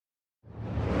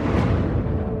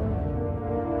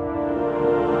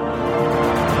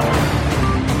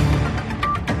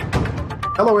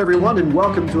Hello, everyone, and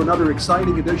welcome to another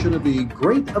exciting edition of the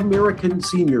Great American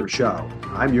Senior Show.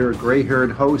 I'm your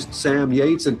gray-haired host, Sam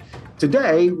Yates, and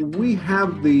today we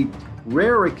have the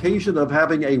rare occasion of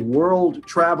having a world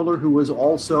traveler who is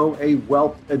also a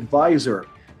wealth advisor.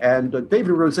 And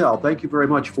David Rosell, thank you very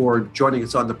much for joining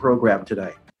us on the program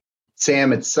today.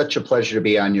 Sam, it's such a pleasure to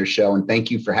be on your show, and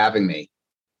thank you for having me.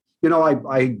 You know,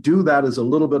 I do that as a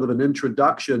little bit of an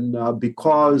introduction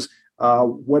because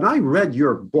when I read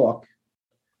your book,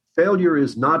 Failure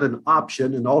is Not an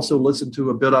Option, and also listened to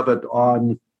a bit of it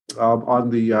on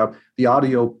the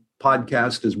audio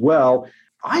podcast as well,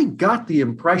 I got the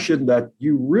impression that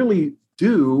you really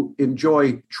do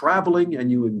enjoy traveling and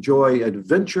you enjoy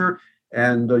adventure,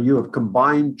 and you have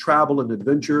combined travel and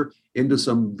adventure into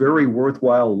some very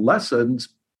worthwhile lessons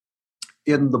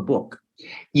in the book.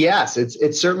 Yes,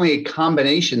 it's certainly a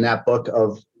combination, that book,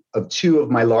 of two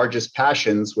of my largest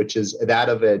passions, which is that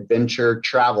of adventure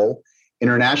travel,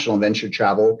 international adventure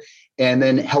travel, and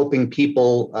then helping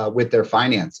people with their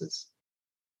finances.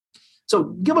 So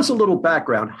give us a little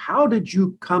background. How did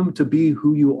you come to be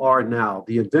who you are now?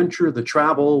 The adventure, the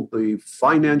travel, the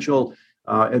financial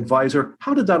advisor.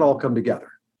 How did that all come together?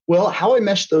 Well, how I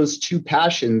meshed those two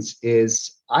passions is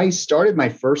I started my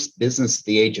first business at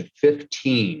the age of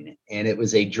 15, and it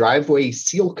was a driveway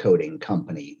seal coating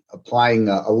company applying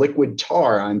a liquid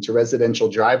tar onto residential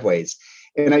driveways.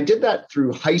 And I did that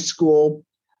through high school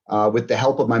with the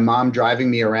help of my mom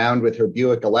driving me around with her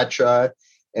Buick Electra,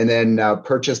 and then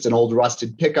purchased an old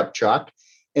rusted pickup truck,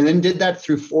 and then did that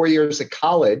through 4 years at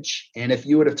college. And if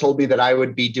you would have told me that I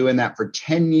would be doing that for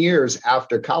 10 years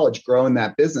after college, growing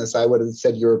that business, I would have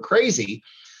said you were crazy.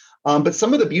 But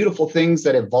some of the beautiful things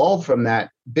that evolved from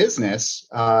that business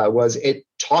was it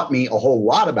taught me a whole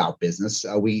lot about business.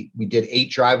 We did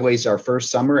 8 driveways our first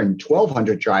summer and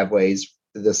 1,200 driveways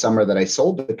the summer that I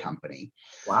sold the company.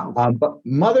 Wow. But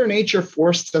Mother Nature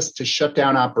forced us to shut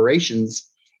down operations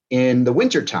in the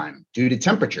wintertime due to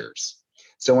temperatures.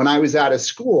 So when I was out of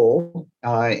school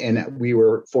and we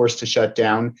were forced to shut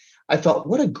down, I thought,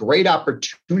 what a great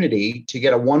opportunity to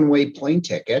get a one-way plane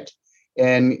ticket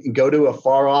and go to a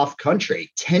far-off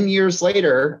country. 10 years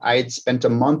later, I had spent a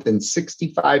month in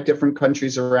 65 different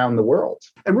countries around the world.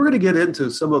 And we're going to get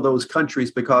into some of those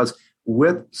countries because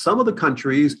with some of the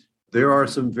countries, there are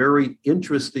some very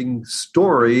interesting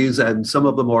stories, and some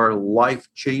of them are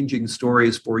life-changing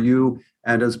stories for you.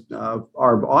 And as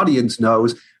our audience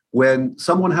knows, when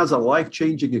someone has a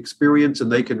life-changing experience and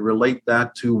they can relate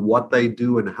that to what they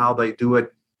do and how they do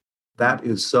it, that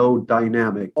is so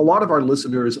dynamic. A lot of our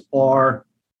listeners are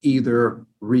either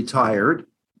retired,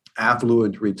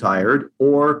 affluent retired,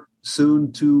 or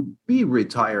soon to be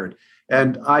retired.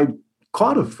 And I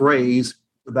caught a phrase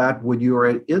that when you are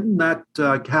in that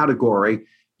category,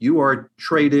 you are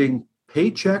trading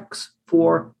paychecks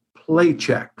for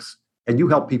playchecks, and you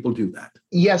help people do that.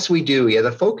 Yes, we do. Yeah,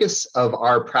 the focus of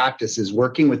our practice is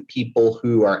working with people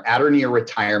who are at or near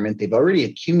retirement. They've already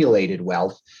accumulated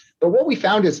wealth. But what we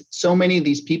found is so many of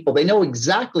these people, they know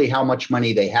exactly how much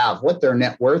money they have, what their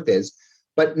net worth is,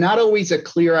 but not always a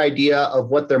clear idea of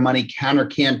what their money can or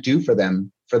can't do for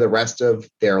them for the rest of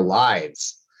their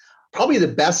lives. Probably the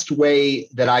best way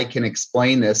that I can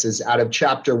explain this is out of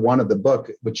chapter 1 of the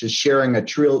book, which is sharing a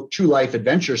true life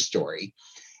adventure story.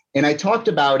 And I talked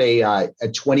about a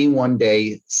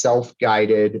 21-day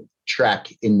self-guided trek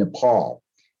in Nepal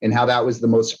and how that was the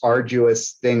most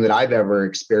arduous thing that I've ever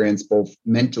experienced, both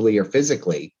mentally or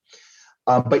physically.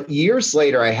 But years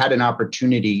later, I had an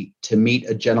opportunity to meet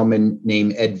a gentleman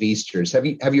named Ed Viesturs.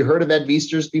 Have you heard of Ed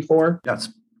Viesturs before? Yes.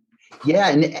 Yeah,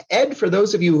 and Ed, for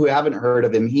those of you who haven't heard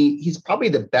of him, he's probably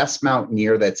the best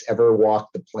mountaineer that's ever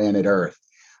walked the planet Earth.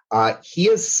 He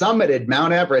has summited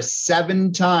Mount Everest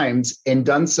 7 times and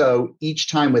done so each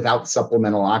time without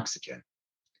supplemental oxygen.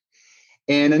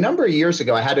 And a number of years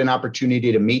ago, I had an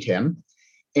opportunity to meet him.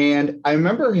 And I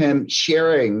remember him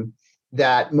sharing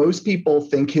that most people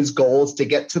think his goal is to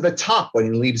get to the top when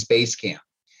he leaves base camp.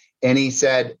 And he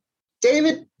said,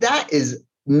 David, that is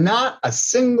not a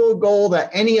single goal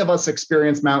that any of us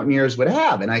experienced mountaineers would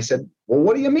have. And I said, well,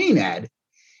 what do you mean, Ed?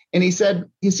 And he said,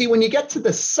 you see, when you get to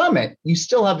the summit, you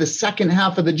still have the second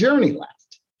half of the journey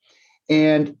left.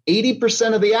 And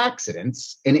 80% of the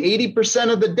accidents and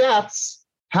 80% of the deaths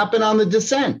happen on the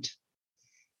descent.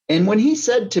 And when he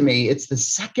said to me, it's the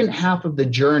second half of the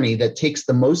journey that takes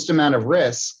the most amount of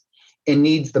risk and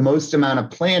needs the most amount of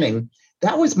planning,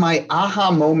 that was my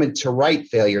aha moment to write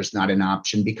Failure is Not an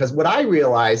Option, because what I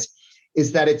realized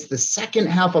is that it's the second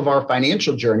half of our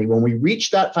financial journey. When we reach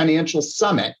that financial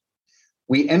summit,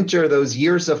 we enter those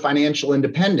years of financial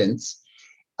independence.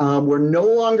 We're no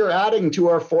longer adding to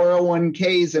our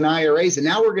 401ks and IRAs, and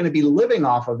now we're going to be living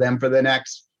off of them for the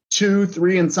next 2,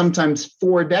 3, and sometimes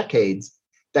 4 decades.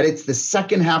 That it's the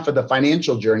second half of the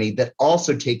financial journey that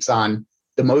also takes on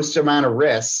the most amount of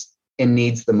risks and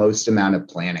needs the most amount of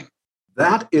planning.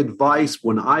 That advice,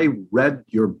 when I read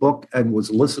your book and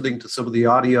was listening to some of the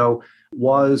audio,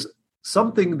 was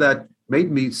something that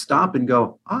made me stop and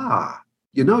go,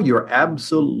 you're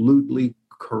absolutely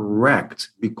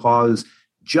correct, because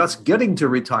just getting to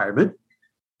retirement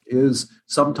is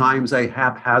sometimes a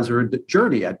haphazard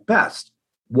journey at best.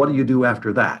 What do you do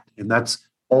after that? And that's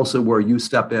also where you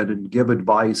step in and give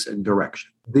advice and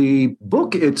direction. The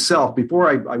book itself, before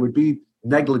I would be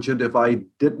negligent if I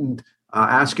didn't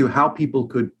ask you how people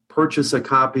could purchase a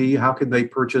copy. How can they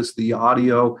purchase the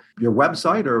audio? Your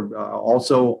website, or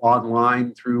also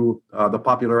online through the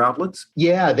popular outlets?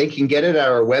 Yeah, they can get it at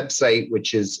our website,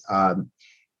 which is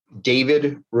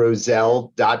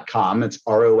davidrosell.com. It's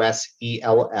ROSELL.com.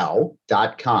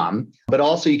 But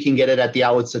also you can get it at the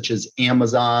outlets such as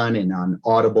Amazon and on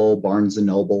Audible, Barnes &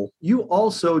 Noble. You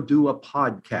also do a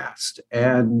podcast.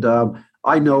 And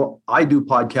I know I do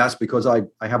podcasts because I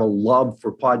have a love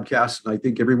for podcasts. And I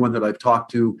think everyone that I've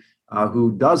talked to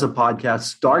who does a podcast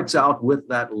starts out with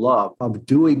that love of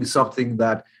doing something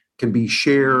that can be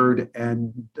shared,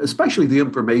 and especially the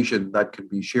information that can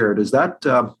be shared. Is that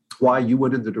why you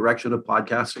went in the direction of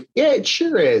podcasting? Yeah, it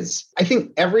sure is. I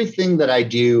think everything that I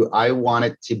do, I want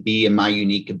it to be in my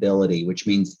unique ability, which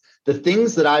means the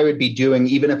things that I would be doing,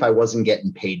 even if I wasn't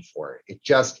getting paid for it,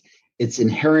 it's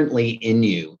inherently in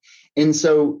you. And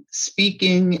so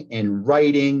speaking and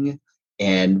writing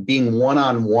and being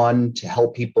one-on-one to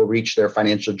help people reach their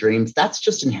financial dreams, that's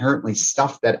just inherently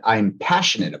stuff that I'm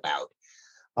passionate about.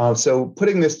 So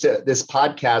putting this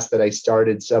podcast that I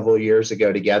started several years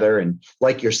ago together, and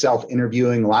like yourself,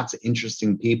 interviewing lots of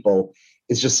interesting people,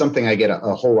 is just something I get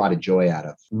a whole lot of joy out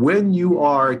of. When you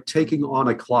are taking on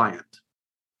a client,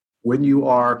 when you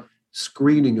are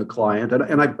screening a client,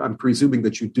 and I'm presuming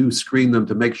that you do screen them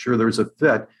to make sure there's a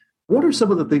fit, what are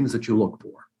some of the things that you look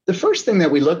for? The first thing that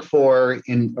we look for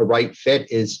in a right fit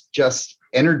is just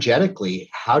energetically,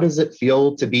 how does it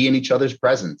feel to be in each other's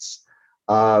presence?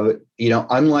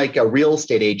 Unlike a real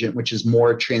estate agent, which is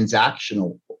more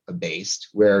transactional based,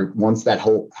 where once that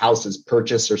whole house is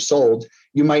purchased or sold,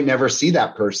 you might never see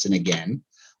that person again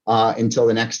until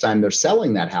the next time they're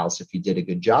selling that house, if you did a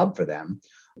good job for them.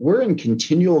 We're in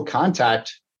continual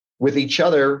contact with each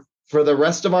other for the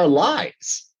rest of our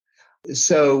lives.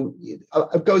 So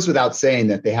it goes without saying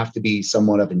that they have to be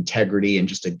somewhat of integrity and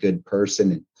just a good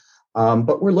person.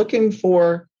 But we're looking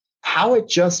for how it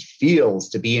just feels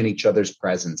to be in each other's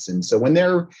presence. And so when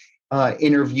they're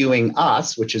interviewing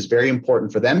us, which is very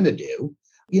important for them to do,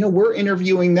 we're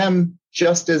interviewing them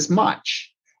just as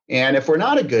much. And if we're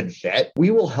not a good fit, we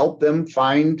will help them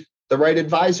find the right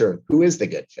advisor who is the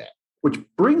good fit. Which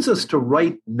brings us to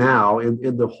right now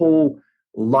in the whole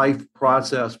life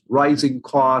process, rising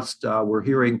cost. We're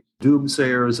hearing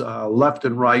doomsayers left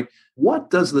and right.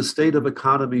 What does the state of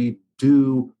economy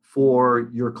do for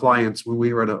your clients when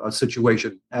we are in a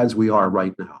situation as we are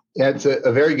right now? Yeah, it's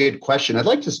a very good question. I'd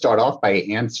like to start off by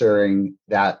answering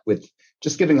that with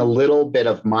just giving a little bit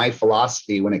of my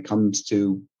philosophy when it comes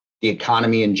to the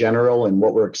economy in general and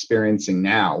what we're experiencing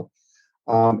now.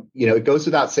 It goes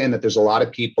without saying that there's a lot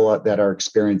of people that are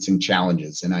experiencing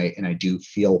challenges, and I do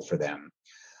feel for them.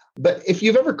 But if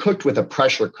you've ever cooked with a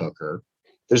pressure cooker,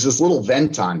 there's this little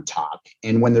vent on top,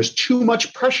 and when there's too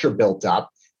much pressure built up,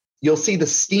 you'll see the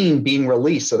steam being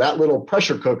released. So that little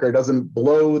pressure cooker doesn't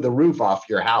blow the roof off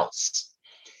your house.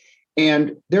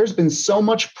 And there's been so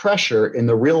much pressure in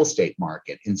the real estate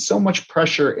market and so much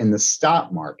pressure in the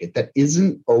stock market that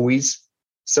isn't always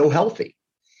so healthy.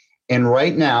 And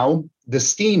right now, the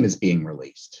steam is being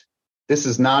released. This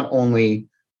is not only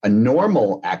a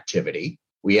normal activity.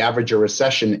 We average a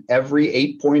recession every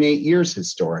 8.8 years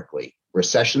historically.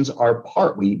 Recessions are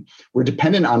we're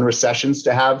dependent on recessions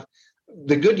to have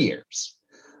the good years.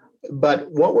 But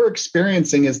what we're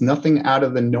experiencing is nothing out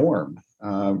of the norm.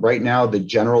 Right now, the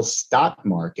general stock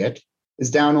market is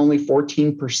down only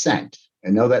 14%. I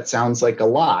know that sounds like a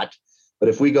lot, but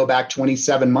if we go back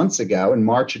 27 months ago in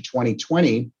March of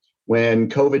 2020, when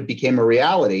COVID became a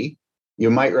reality, you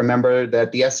might remember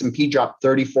that the S&P dropped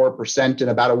 34% in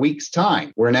about a week's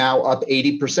time. We're now up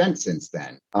 80% since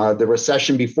then. The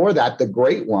recession before that, the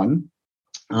great one,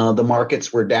 the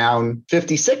markets were down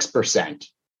 56%.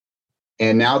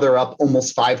 And now they're up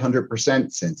almost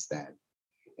 500% since then.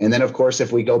 And then, of course,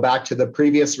 if we go back to the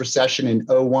previous recession in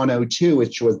 01, 02,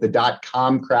 which was the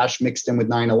dot-com crash mixed in with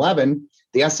 9/11,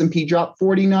 The S&P dropped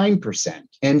 49%.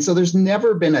 And so there's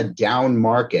never been a down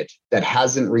market that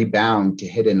hasn't rebounded to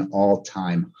hit an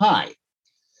all-time high.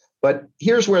 But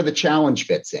here's where the challenge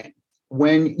fits in.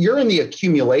 When you're in the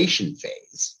accumulation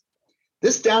phase,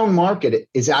 this down market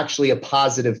is actually a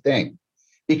positive thing.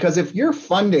 Because if you're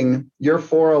funding your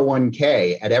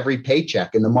 401k at every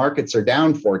paycheck and the markets are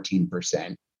down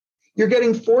 14%, you're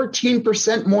getting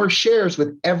 14% more shares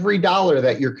with every dollar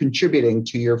that you're contributing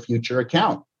to your future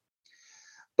account.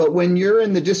 But when you're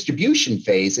in the distribution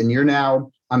phase and you're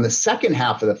now on the second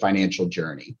half of the financial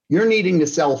journey, you're needing to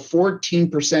sell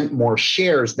 14% more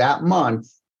shares that month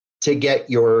to get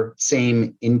your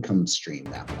same income stream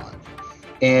that month.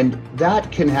 And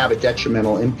that can have a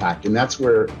detrimental impact. And that's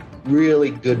where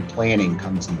really good planning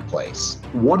comes into place.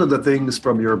 One of the things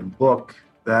from your book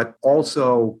that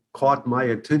also caught my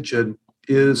attention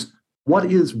is what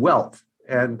is wealth?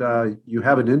 And you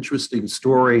have an interesting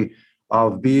story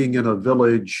of being in a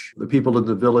village. The people in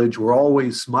the village were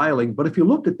always smiling. But if you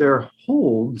looked at their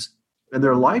homes and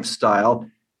their lifestyle,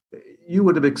 you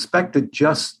would have expected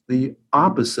just the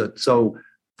opposite. So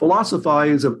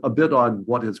philosophize a bit on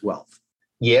what is wealth.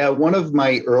 Yeah, one of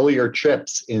my earlier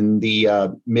trips in the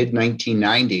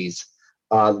mid-1990s,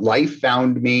 life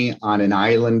found me on an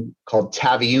island called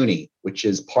Taveuni, which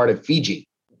is part of Fiji.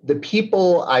 The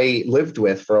people I lived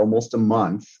with for almost a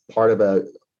month, part of a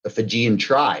Fijian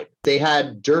tribe, they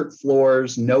had dirt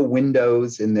floors, no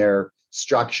windows in their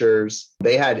structures.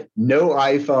 They had no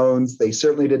iPhones. They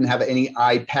certainly didn't have any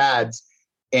iPads,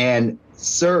 and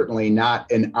certainly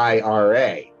not an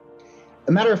IRA. As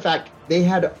a matter of fact, they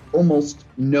had almost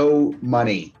no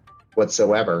money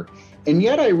whatsoever. And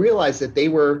yet I realized that they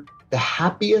were the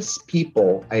happiest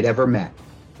people I'd ever met,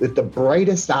 with the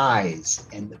brightest eyes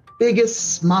and the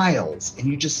biggest smiles. And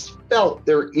you just felt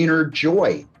their inner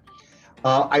joy.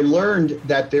 I learned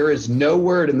that there is no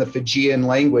word in the Fijian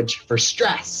language for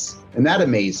stress, and that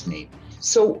amazed me.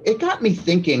 So it got me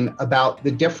thinking about the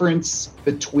difference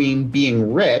between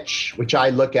being rich, which I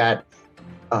look at,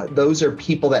 those are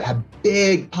people that have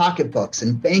big pocketbooks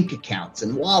and bank accounts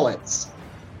and wallets.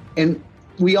 And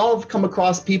we all have come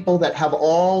across people that have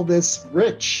all this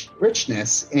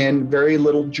richness and very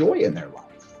little joy in their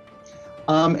life.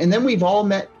 And then we've all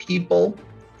met people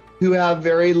who have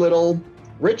very little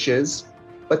riches,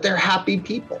 but they're happy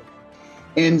people.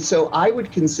 And so I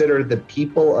would consider the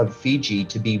people of Fiji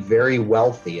to be very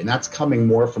wealthy, and that's coming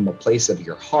more from a place of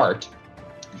your heart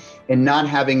and not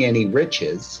having any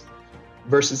riches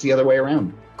versus the other way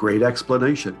around. Great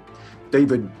explanation.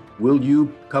 David, will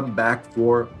you come back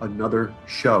for another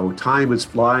show? Time is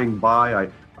flying by.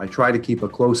 I try to keep a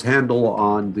close handle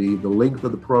on the length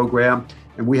of the program,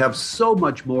 and we have so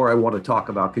much more I want to talk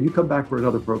about. Can you come back for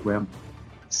another program?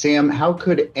 Sam, how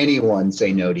could anyone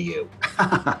say no to you?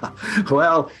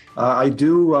 Well, I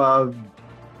do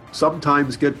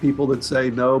sometimes get people that say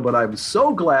no, but I'm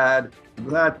so glad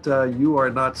that you are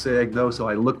not saying no. So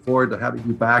I look forward to having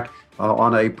you back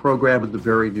on a program in the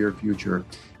very near future.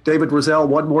 David Rosell,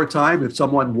 one more time, if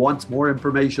someone wants more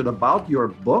information about your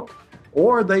book,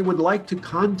 or they would like to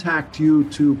contact you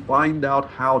to find out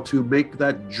how to make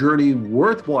that journey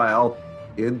worthwhile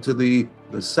into the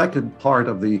second part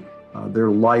of their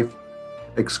life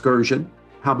excursion,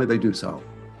 how may they do so?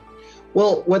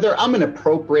 Well, whether I'm an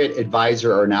appropriate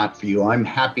advisor or not for you, I'm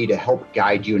happy to help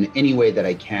guide you in any way that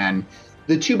I can.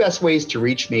 The two best ways to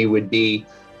reach me would be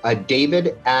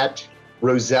David at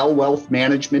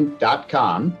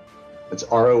rosellwealthmanagement.com. That's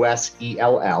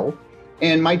ROSELL.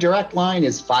 And my direct line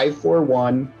is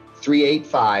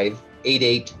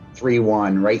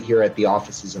 541-385-8831 right here at the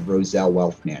offices of Rosell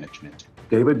Wealth Management.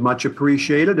 David, much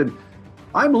appreciated. And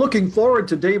I'm looking forward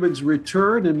to David's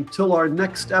return until our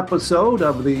next episode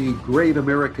of the Great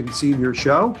American Senior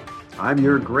Show. I'm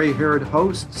your gray-haired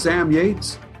host, Sam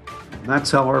Yates, and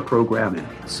that's how our program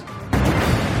ends.